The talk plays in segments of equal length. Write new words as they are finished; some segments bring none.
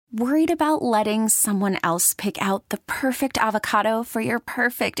Worried about letting someone else pick out the perfect avocado for your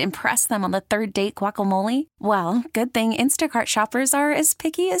perfect impress them on the third date guacamole? Well, good thing Instacart shoppers are as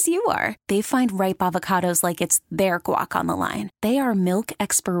picky as you are. They find ripe avocados like it's their guac on the line. They are milk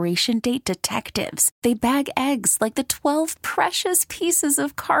expiration date detectives. They bag eggs like the 12 precious pieces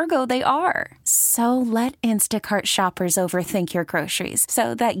of cargo they are. So let Instacart shoppers overthink your groceries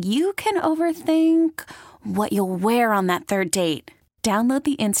so that you can overthink what you'll wear on that third date. Download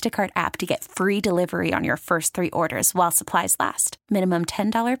the Instacart app to get free delivery on your first 3 orders while supplies last. Minimum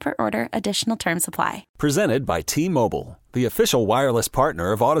 $10 per order. Additional terms apply. Presented by T-Mobile, the official wireless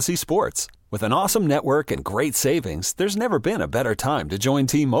partner of Odyssey Sports. With an awesome network and great savings, there's never been a better time to join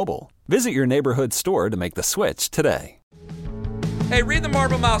T-Mobile. Visit your neighborhood store to make the switch today. Hey, read the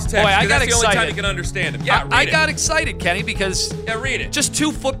Marble Mouse text. Boy, I got that's the only excited. time you can understand him. Yeah, read I it. got excited, Kenny, because read it. just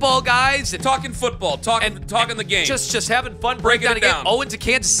 2 football guys and Talking football, talking the game. just having fun Breaking breaking it down. again. Owen's a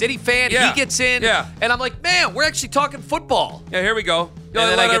Kansas City fan. Yeah. He gets in. Yeah. And I'm like, man, we're actually talking football. Yeah, here we go. And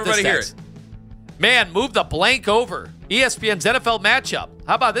then Let I get this everybody hear text. Man, move the blank over. ESPN's NFL matchup.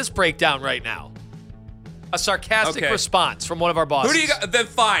 How about this breakdown right now? A sarcastic Okay. response from one of our bosses. Who do you got? Then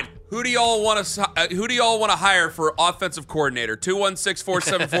fine. Who do y'all want to hire for offensive coordinator?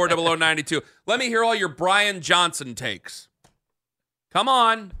 216-474-0092. Let me hear all your Brian Johnson takes. Come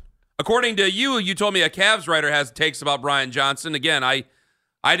on. According to you told me a Cavs writer has takes about Brian Johnson. Again, I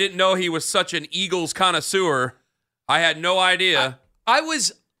didn't know he was such an Eagles connoisseur. I had no idea. I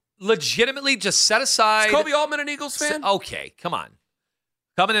was legitimately just set aside. Is Kobe Altman an Eagles fan? Okay, come on.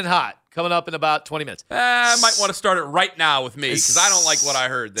 Coming in hot. Coming up in about 20 minutes. I might want to start it right now with me because I don't like what I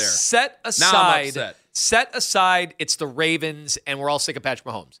heard there. Set Now I'm aside. upset. Set aside. It's the Ravens, and we're all sick of Patrick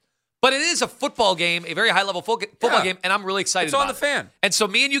Mahomes. But it is a football game, a very high-level football game, and I'm really excited It's about on the it. fan. And so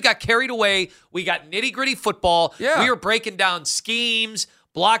me and you got carried away. We got nitty-gritty football. Yeah. We were breaking down schemes,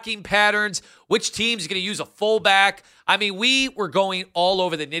 blocking patterns, which team's going to use a fullback. I mean, we were going all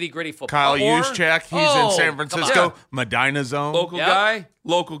over the nitty-gritty football. Kyle Juszczyk, he's in San Francisco. Medina Zone. Local Yep. guy,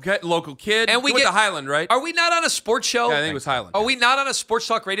 local kid. And we went get to Highland, right? Are we not on a sports show? Yeah, I think it was Highland. Are we not on a sports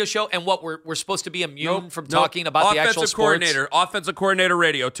talk radio show? And what we're supposed to be immune from Nope. talking about the actual sports? Offensive coordinator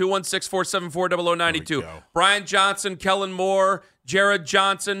radio, 216-474-0092. There we go. Brian Johnson, Kellen Moore, Jared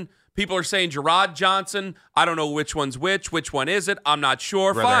Johnson. People are saying Gerard Johnson. I don't know which one's which. Which one is it? I'm not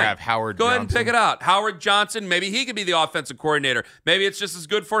sure. Rather Fine. have Howard Go ahead and Johnson. pick it out. Howard Johnson. Maybe he could be the offensive coordinator. Maybe it's just as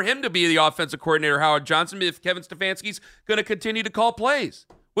good for him to be the offensive coordinator, Howard Johnson, if Kevin Stefanski's going to continue to call plays.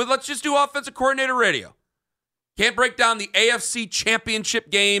 Well, let's just do offensive coordinator radio. Can't break down the AFC championship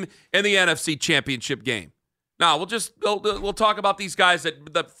game and the NFC championship game. No, we'll talk about these guys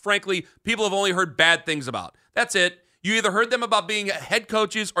that frankly people have only heard bad things about. That's it. You either heard them about being head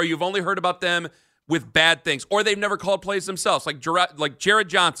coaches or you've only heard about them with bad things, or they've never called plays themselves, like Jared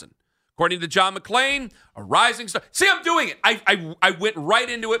Johnson. According to John McClain, a rising star. See, I'm doing it. I went right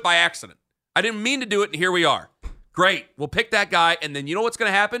into it by accident. I didn't mean to do it, and here we are. Great. We'll pick that guy, and then you know what's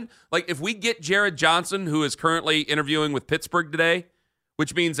going to happen? Like, if we get Jared Johnson, who is currently interviewing with Pittsburgh today,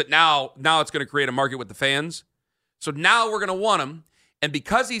 which means that now it's going to create a market with the fans. So now we're going to want him, and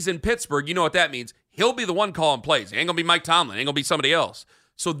because he's in Pittsburgh, you know what that means. He'll be the one calling plays. It ain't going to be Mike Tomlin. It ain't going to be somebody else.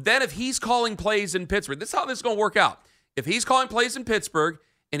 So then if he's calling plays in Pittsburgh, this is how this is going to work out. If he's calling plays in Pittsburgh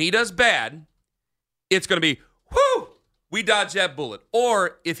and he does bad, it's going to be, whoo, we dodged that bullet.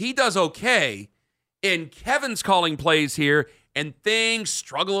 Or if he does okay and Kevin's calling plays here and things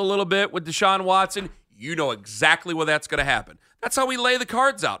struggle a little bit with Deshaun Watson, you know exactly where that's going to happen. That's how we lay the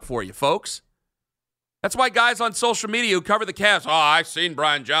cards out for you, folks. That's why guys on social media who cover the Cavs, I've seen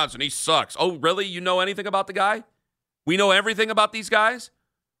Brian Johnson. He sucks. Oh, really? You know anything about the guy? We know everything about these guys?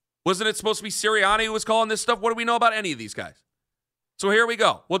 Wasn't it supposed to be Sirianni who was calling this stuff? What do we know about any of these guys? So here we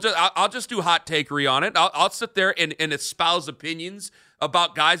go. I'll just do hot takery on it. I'll sit there and espouse opinions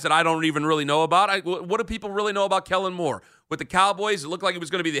about guys that I don't even really know about. What do people really know about Kellen Moore? With the Cowboys, it looked like he was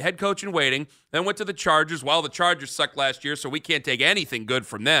going to be the head coach in waiting. Then went to the Chargers. Well, the Chargers sucked last year, so we can't take anything good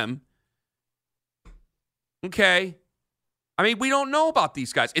from them. Okay. I mean, we don't know about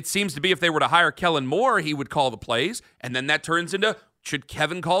these guys. It seems to be if they were to hire Kellen Moore, he would call the plays, and then that turns into, should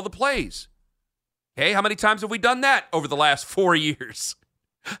Kevin call the plays? Okay, how many times have we done that over the last 4 years?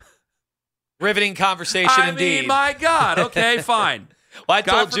 Riveting conversation I indeed. mean, my God. Okay, fine. Well, I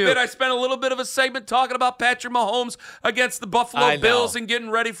God told forbid you. I spent a little bit of a segment talking about Patrick Mahomes against the Buffalo I know. Bills and getting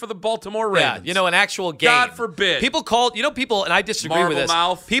ready for the Baltimore Ravens. Yeah, an actual game. God forbid. People call, and I disagree with Marble this.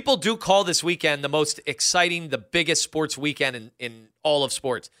 mouth. People do call this weekend the most exciting, the biggest sports weekend in all of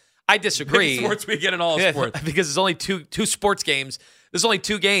sports. I disagree. Biggest sports weekend in all of sports. Because there's only two sports games. There's only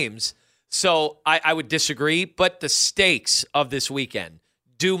 2 games. So I would disagree. But the stakes of this weekend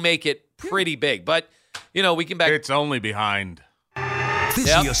do make it pretty big. But, we can back. It's only behind.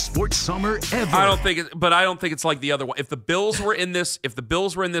 Busiest sports summer ever. I don't think it's like the other one. If the Bills were in this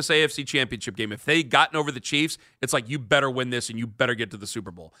AFC Championship game, if they gotten over the Chiefs, it's like you better win this and you better get to the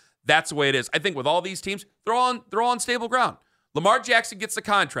Super Bowl. That's the way it is. I think with all these teams, they're all on stable ground. Lamar Jackson gets the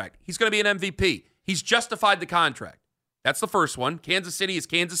contract. He's going to be an MVP. He's justified the contract. That's the first one. Kansas City is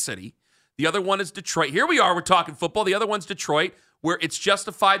Kansas City. The other one is Detroit. Here we are. We're talking football. The other one's Detroit, where it's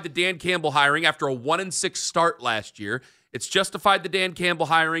justified the Dan Campbell hiring after a 1-6 start last year. It's justified the Dan Campbell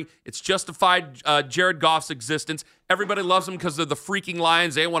hiring. It's justified Jared Goff's existence. Everybody loves them because they're the freaking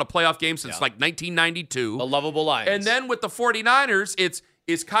Lions. They ain't won a playoff game since like 1992. The lovable Lions. And then with the 49ers,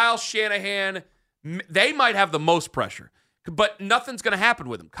 is Kyle Shanahan. They might have the most pressure, but nothing's going to happen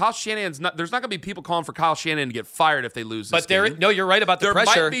with him. Kyle Shanahan's not. There's not going to be people calling for Kyle Shanahan to get fired if they lose this game. No, you're right about the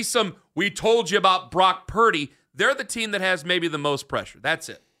pressure. There might be some, we told you about Brock Purdy. They're the team that has maybe the most pressure. That's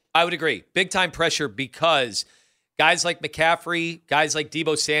it. I would agree. Big time pressure because guys like McCaffrey, guys like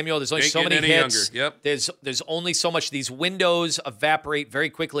Deebo Samuel, there's only so many hits. Yep. There's only so much. These windows evaporate very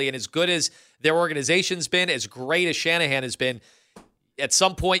quickly. And as good as their organization's been, as great as Shanahan has been, at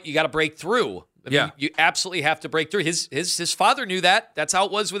some point you got to break through. I mean, you absolutely have to break through. His father knew that. That's how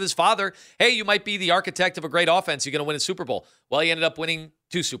it was with his father. Hey, you might be the architect of a great offense. You're going to win a Super Bowl. Well, he ended up winning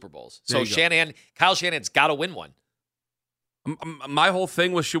 2 Super Bowls. So Kyle Shanahan's got to win one. My whole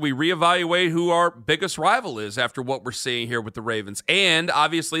thing was, should we reevaluate who our biggest rival is after what we're seeing here with the Ravens? And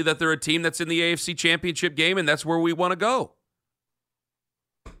obviously that they're a team that's in the AFC Championship game, and that's where we want to go.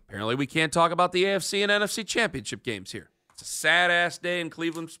 Apparently we can't talk about the AFC and NFC Championship games here. It's a sad-ass day in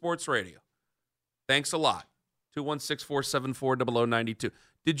Cleveland Sports Radio. Thanks a lot. 216-474-0092.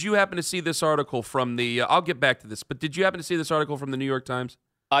 Did you happen to see this article from the I'll get back to this, but did you happen to see this article from the New York Times?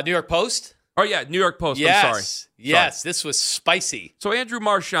 New York Post? Oh, yeah, New York Post. Yes. I'm sorry. Yes, this was spicy. So Andrew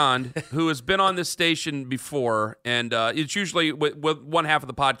Marchand, who has been on this station before, and it's usually with one half of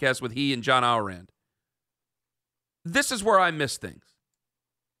the podcast with he and John Auerand. This is where I miss things.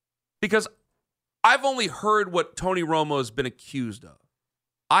 Because I've only heard what Tony Romo has been accused of.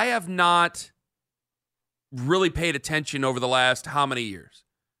 I have not really paid attention over the last how many years.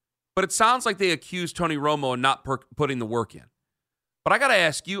 But it sounds like they accused Tony Romo of not putting the work in. But I got to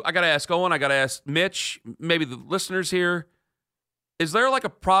ask you, I got to ask Owen, I got to ask Mitch, maybe the listeners here. Is there like a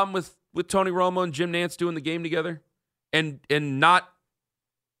problem with Tony Romo and Jim Nantz doing the game together? And not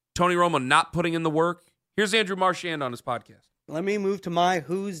Tony Romo not putting in the work? Here's Andrew Marchand on his podcast. Let me move to my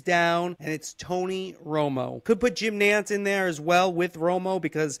who's down, and it's Tony Romo. Could put Jim Nantz in there as well with Romo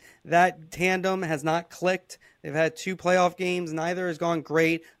because that tandem has not clicked. They've had 2 playoff games. Neither has gone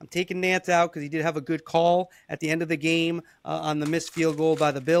great. I'm taking Nantz out because he did have a good call at the end of the game on the missed field goal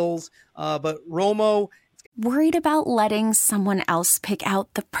by the Bills. But Romo... Worried about letting someone else pick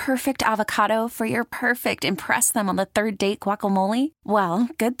out the perfect avocado for your perfect impress them on the third date guacamole? Well,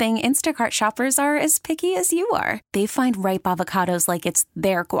 good thing Instacart shoppers are as picky as you are. They find ripe avocados like it's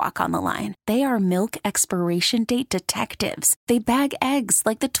their guac on the line. They are milk expiration date detectives. They bag eggs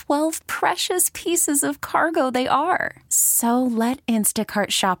like the 12 precious pieces of cargo they are. So let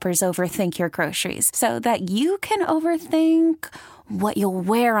Instacart shoppers overthink your groceries so that you can overthink what you'll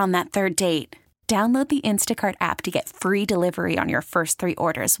wear on that third date. Download the Instacart app to get free delivery on your first 3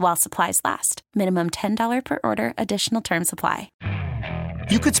 orders while supplies last. Minimum $10 per order. Additional terms apply.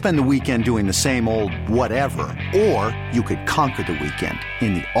 You could spend the weekend doing the same old whatever, or you could conquer the weekend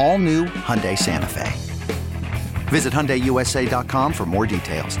in the all-new Hyundai Santa Fe. Visit HyundaiUSA.com for more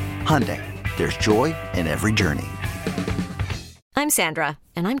details. Hyundai, there's joy in every journey. I'm Sandra,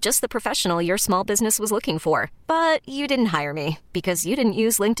 and I'm just the professional your small business was looking for. But you didn't hire me because you didn't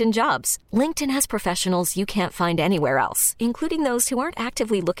use LinkedIn Jobs. LinkedIn has professionals you can't find anywhere else, including those who aren't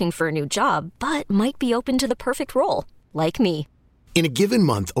actively looking for a new job, but might be open to the perfect role, like me. In a given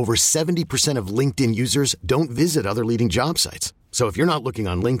month, over 70% of LinkedIn users don't visit other leading job sites. So if you're not looking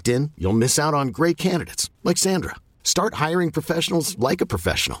on LinkedIn, you'll miss out on great candidates like Sandra. Start hiring professionals like a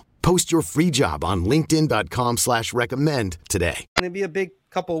professional. Post your free job on linkedin.com/recommend today. It's going to be a big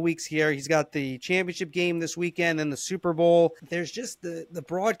couple of weeks here. He's got the championship game this weekend and the Super Bowl. There's just the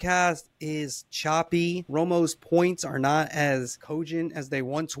broadcast is choppy. Romo's points are not as cogent as they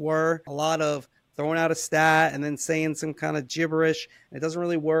once were. A lot of throwing out a stat and then saying some kind of gibberish. It doesn't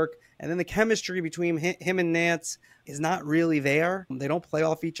really work. And then the chemistry between him and Nantz is not really there. They don't play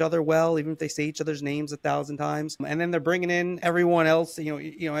off each other well, even if they say each other's names 1,000 times. And then they're bringing in everyone else. You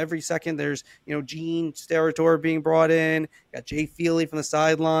know, every second there's, Gene Steratore being brought in. Got Jay Feely from the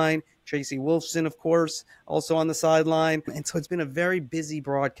sideline. Tracy Wolfson, of course, also on the sideline. And so it's been a very busy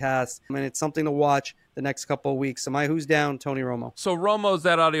broadcast, and it's something to watch. the next couple of weeks. So my who's down, Tony Romo. So Romo's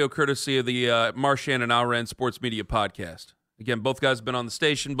that audio courtesy of the Marchand and Alran Sports Media Podcast. Again, both guys have been on the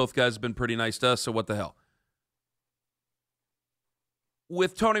station. Both guys have been pretty nice to us, so what the hell.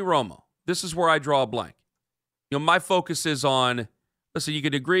 With Tony Romo, this is where I draw a blank. My focus is on, listen, you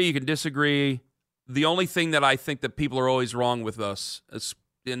can agree, you can disagree. The only thing that I think that people are always wrong with us,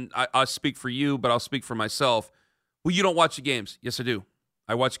 and I speak for you, but I'll speak for myself. Well, you don't watch the games. Yes, I do.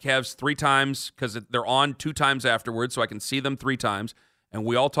 I watch Cavs 3 times because they're on 2 times afterwards, so I can see them 3 times. And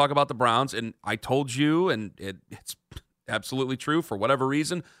we all talk about the Browns, and I told you, and it's absolutely true, for whatever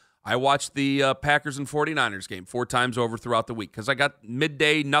reason, I watched the Packers and 49ers game 4 times over throughout the week because I got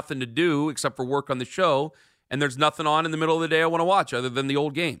midday nothing to do except for work on the show, and there's nothing on in the middle of the day I want to watch other than the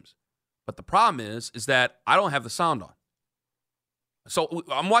old games. But the problem is that I don't have the sound on. So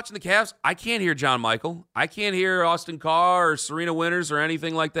I'm watching the Cavs. I can't hear John Michael. I can't hear Austin Carr or Serena Winters or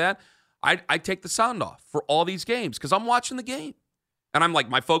anything like that. I take the sound off for all these games because I'm watching the game. And I'm like,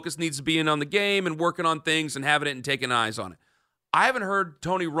 my focus needs to be in on the game and working on things and having it and taking eyes on it. I haven't heard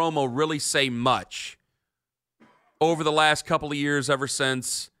Tony Romo really say much over the last couple of years ever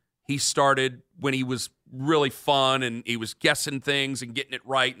since he started when he was really fun and he was guessing things and getting it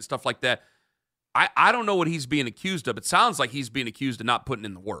right and stuff like that. I don't know what he's being accused of. It sounds like he's being accused of not putting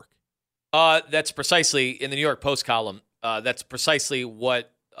in the work. That's precisely, in the New York Post column, that's precisely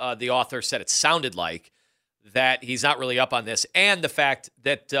what the author said it sounded like, that he's not really up on this. And the fact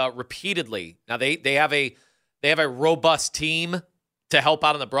that repeatedly, now they have a robust team to help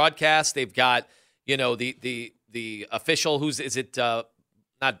out on the broadcast. They've got, the official,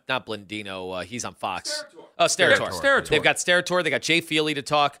 not Blandino, he's on Fox. Steratore. They've got Steratore, they got Jay Feely to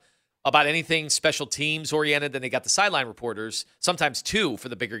talk about anything special teams oriented. Then they got the sideline reporters, sometimes 2 for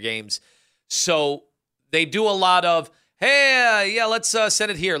the bigger games. So they do a lot of, hey, let's send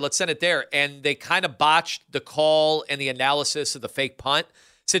it here, let's send it there. And they kind of botched the call and the analysis of the fake punt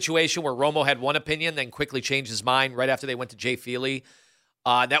situation where Romo had one opinion, then quickly changed his mind right after they went to Jay Feely.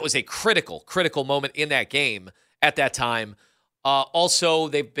 That was a critical moment in that game at that time. Also,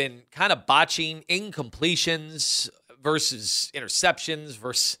 they've been kind of botching incompletions versus interceptions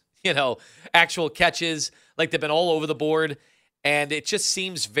versus, actual catches. Like they've been all over the board. And it just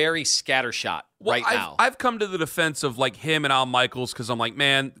seems very scattershot now. I've come to the defense of like him and Al Michaels because I'm like,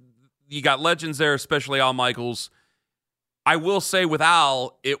 man, you got legends there, especially Al Michaels. I will say with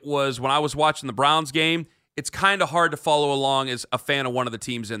Al, it was when I was watching the Browns game, it's kind of hard to follow along as a fan of one of the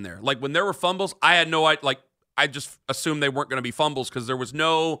teams in there. Like when there were fumbles, I had no idea. Like I just assumed they weren't going to be fumbles because there was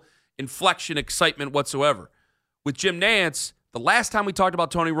no inflection, excitement whatsoever. With Jim Nantz, the last time we talked about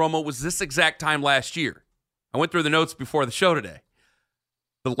Tony Romo was this exact time last year. I went through the notes before the show today.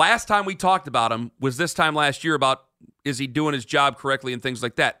 The last time we talked about him was this time last year about is he doing his job correctly and things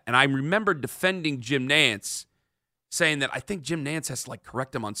like that. And I remember defending Jim Nantz, saying that I think Jim Nantz has to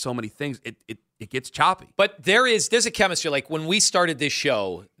correct him on so many things. It gets choppy. But there's a chemistry. Like when we started this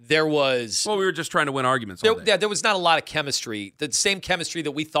show, there was... Well, we were just trying to win arguments. There was not a lot of chemistry. The same chemistry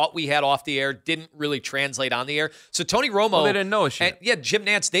that we thought we had off the air didn't really translate on the air. So Tony Romo... Well, they didn't know us yet. Jim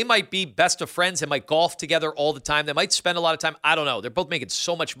Nantz, they might be best of friends. They might golf together all the time. They might spend a lot of time. I don't know. They're both making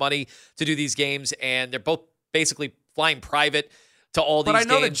so much money to do these games, and they're both basically flying private to all these games.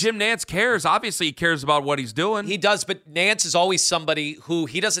 But I know that Jim Nantz cares. Obviously, he cares about what he's doing. He does, but Nantz is always somebody who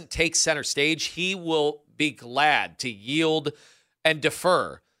he doesn't take center stage. He will be glad to yield and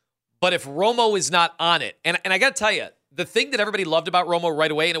defer. But if Romo is not on it, and I got to tell you, the thing that everybody loved about Romo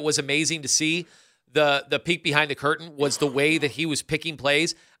right away, and it was amazing to see the peek behind the curtain, was the way that he was picking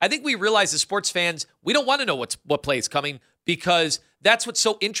plays. I think we realize as sports fans, we don't want to know what play is coming because that's what's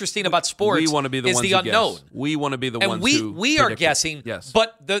so interesting about sports. We want to be the ones the unknown. Guess. We want to be the ones who we are guessing. Yes.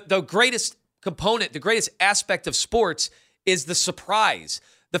 But the greatest component, the greatest aspect of sports is the surprise.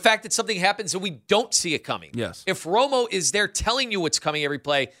 The fact that something happens and we don't see it coming. Yes. If Romo is there telling you what's coming every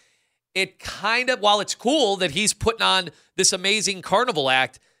play, it kind of, while it's cool that he's putting on this amazing carnival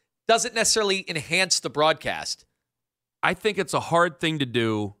act, doesn't necessarily enhance the broadcast. I think it's a hard thing to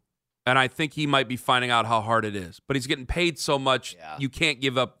do, and I think he might be finding out how hard it is. But he's getting paid so much, you can't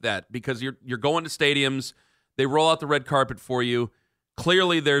give up that because you're going to stadiums. They roll out the red carpet for you.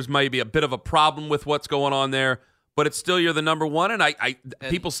 Clearly, there's maybe a bit of a problem with what's going on there, but it's still you're the number one, and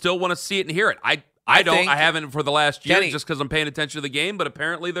people still want to see it and hear it. I haven't for the last year, Kenny, just because I'm paying attention to the game, but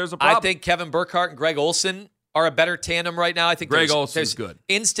apparently there's a problem. I think Kevin Burkhardt and Greg Olsen are a better tandem right now. I think Greg Olsen's good.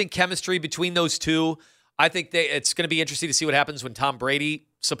 Instant chemistry between those two. I think it's going to be interesting to see what happens when Tom Brady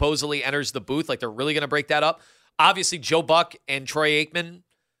supposedly enters the booth. Like they're really going to break that up. Obviously, Joe Buck and Troy Aikman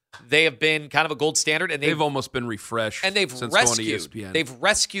They have been kind of a gold standard, and they've almost been refreshed. And they've since rescued. Going to ESPN. They've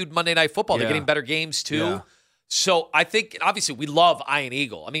rescued Monday Night Football. They're getting better games too. Yeah. So I think, obviously, we love Ian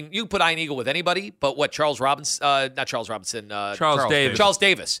Eagle. I mean, you can put Ian Eagle with anybody, but what, Charles Davis. Charles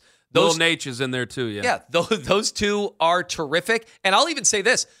Davis. Lil Nate is in there too, Yeah, those two are terrific. And I'll even say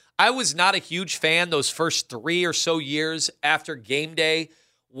this. I was not a huge fan those first 3 or so years after game day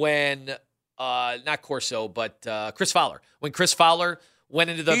when, not Corso, but Chris Fowler. When Chris Fowler went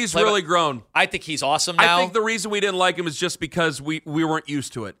into the He's really grown. I think he's awesome now. I think the reason we didn't like him is just because we weren't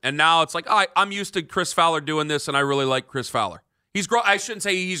used to it. And now it's like, I'm used to Chris Fowler doing this, and I really like Chris Fowler. He's grown. I shouldn't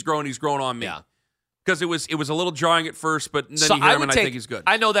say he's grown on me. Yeah. Because it was a little jarring at first, but then you hear him, and I think he's good.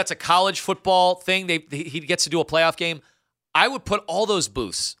 I know that's a college football thing. He gets to do a playoff game. I would put all those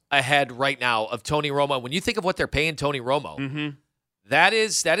boosts ahead right now of Tony Romo. When you think of what they're paying Tony Romo, that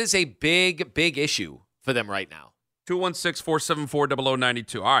is a big, big issue for them right now.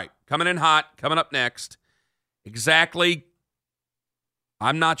 216-474-0092. All right, coming in hot, coming up next. Exactly,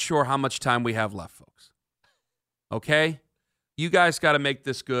 I'm not sure how much time we have left, folks. Okay? You guys got to make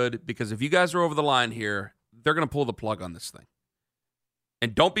this good, because if you guys are over the line here, they're going to pull the plug on this thing.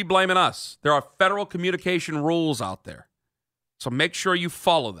 And don't be blaming us. There are federal communication rules out there. So make sure you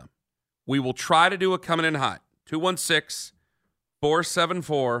follow them. We will try to do a coming in hot.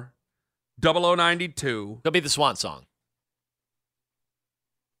 216-474-0092. It'll be the Swan song.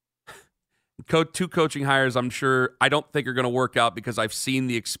 2 coaching hires, I'm sure, I don't think are going to work out, because I've seen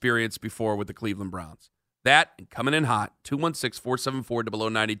the experience before with the Cleveland Browns. That and coming in hot,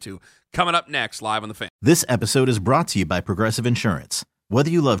 216-474-0092. Coming up next, live on The Fan. This episode is brought to you by Progressive Insurance. Whether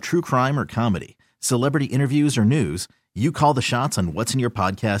you love true crime or comedy, celebrity interviews or news, you call the shots on what's in your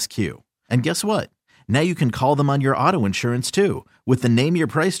podcast queue. And guess what? Now you can call them on your auto insurance too, with the Name Your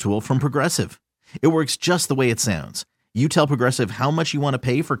Price tool from Progressive. It works just the way it sounds. You tell Progressive how much you want to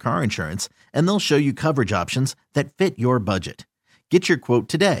pay for car insurance, and they'll show you coverage options that fit your budget. Get your quote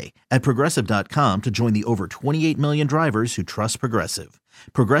today at Progressive.com to join the over 28 million drivers who trust Progressive.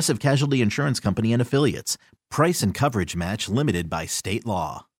 Progressive Casualty Insurance Company and Affiliates. Price and coverage match limited by state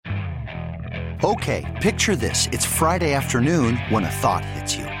law. Okay, picture this. It's Friday afternoon when a thought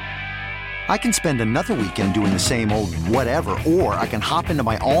hits you. I can spend another weekend doing the same old whatever, or I can hop into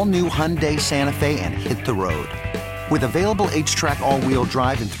my all-new Hyundai Santa Fe and hit the road. With available H-Track all-wheel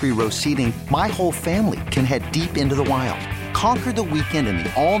drive and 3-row seating, my whole family can head deep into the wild. Conquer the weekend in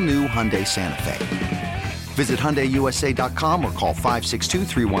the all-new Hyundai Santa Fe. Visit HyundaiUSA.com or call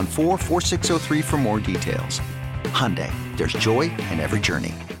 562-314-4603 for more details. Hyundai, there's joy in every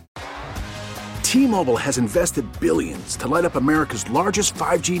journey. T-Mobile has invested billions to light up America's largest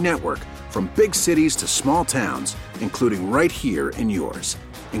 5G network, from big cities to small towns, including right here in yours.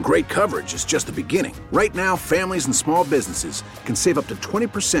 And great coverage is just the beginning. Right now, families and small businesses can save up to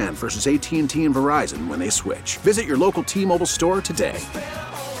 20% versus AT&T and Verizon when they switch. Visit your local T-Mobile store today.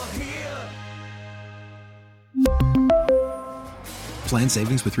 Plan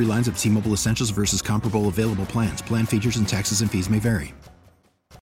savings with 3 lines of T-Mobile Essentials versus comparable available plans. Plan features and taxes and fees may vary.